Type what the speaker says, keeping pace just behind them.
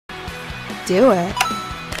do it.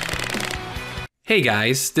 Hey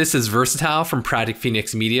guys, this is Versatile from Project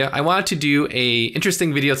Phoenix Media. I wanted to do a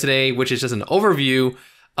interesting video today, which is just an overview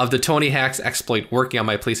of the TonyHax exploit working on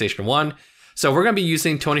my PlayStation 1. So we're going to be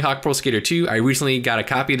using Tony Hawk Pro Skater 2. I recently got a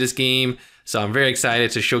copy of this game, so I'm very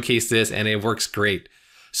excited to showcase this, and it works great.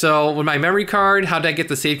 So with my memory card, how did I get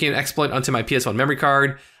the save game exploit onto my PS1 memory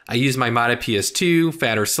card? I used my modded PS2,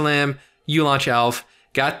 Fat or Slim, ULaunchELF,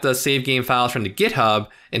 got the save game files from the GitHub,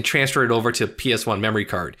 and transferred it over to PS1 memory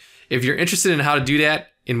card. If you're interested in how to do that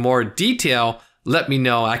in more detail, let me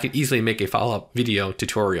know. I could easily make a follow-up video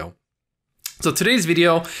tutorial. So today's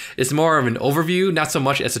video is more of an overview, not so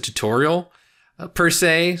much as a tutorial per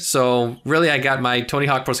se. So really I got my Tony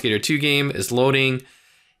Hawk Pro Skater 2 game is loading.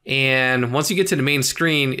 And once you get to the main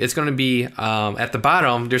screen, it's going to be at the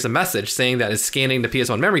bottom, there's a message saying that it's scanning the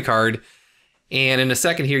PS1 memory card. And in a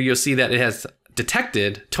second here, you'll see that it has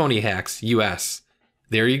detected TonyHax US.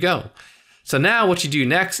 There you go. So now what you do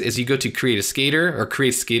next is you go to create a skater, or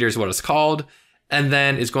create skater is what it's called, and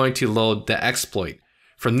then it's going to load the exploit.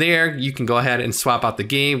 From there, you can go ahead and swap out the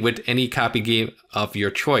game with any copy game of your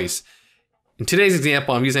choice. In today's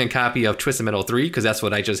example, I'm using a copy of Twisted Metal 3 because that's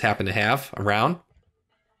what I just happen to have around.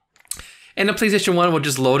 And the PlayStation 1 will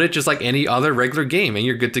just load it just like any other regular game, and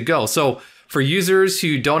you're good to go. So for users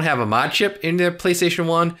who don't have a mod chip in their PlayStation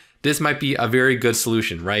 1, this might be a very good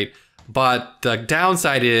solution, right? But the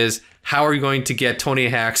downside is, how are you going to get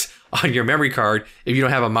TonyHax on your memory card if you don't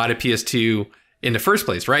have a modded PS2 in the first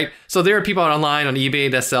place, right? So there are people online on eBay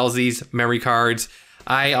that sells these memory cards.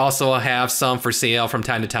 I also have some for sale from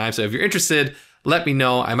time to time. So if you're interested, let me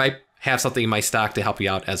know. I might have something in my stock to help you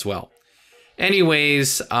out as well.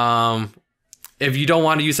 Anyways, if you don't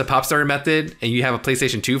want to use the pop starter method and you have a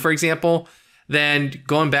PlayStation 2, for example, then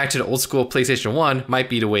going back to the old school PlayStation 1 might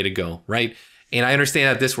be the way to go, right? And I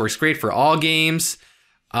understand that this works great for all games.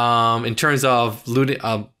 In terms of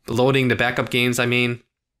loading the backup games, I mean,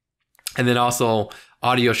 and then also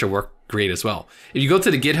audio should work great as well. If you go to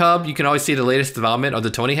the GitHub, you can always see the latest development of the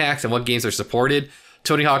TonyHax and what games are supported.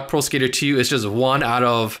 Tony Hawk Pro Skater 2 is just one out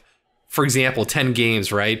of, for example, 10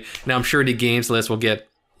 games, right? Now I'm sure the games list will get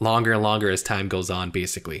longer and longer as time goes on,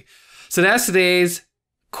 basically. So that's today's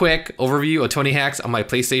quick overview of TonyHax on my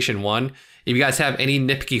PlayStation 1. If you guys have any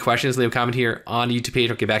nitpicky questions, leave a comment here on the YouTube page.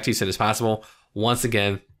 I'll get back to you as soon as possible. Once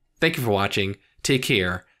again, thank you for watching. Take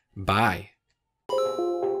care. Bye.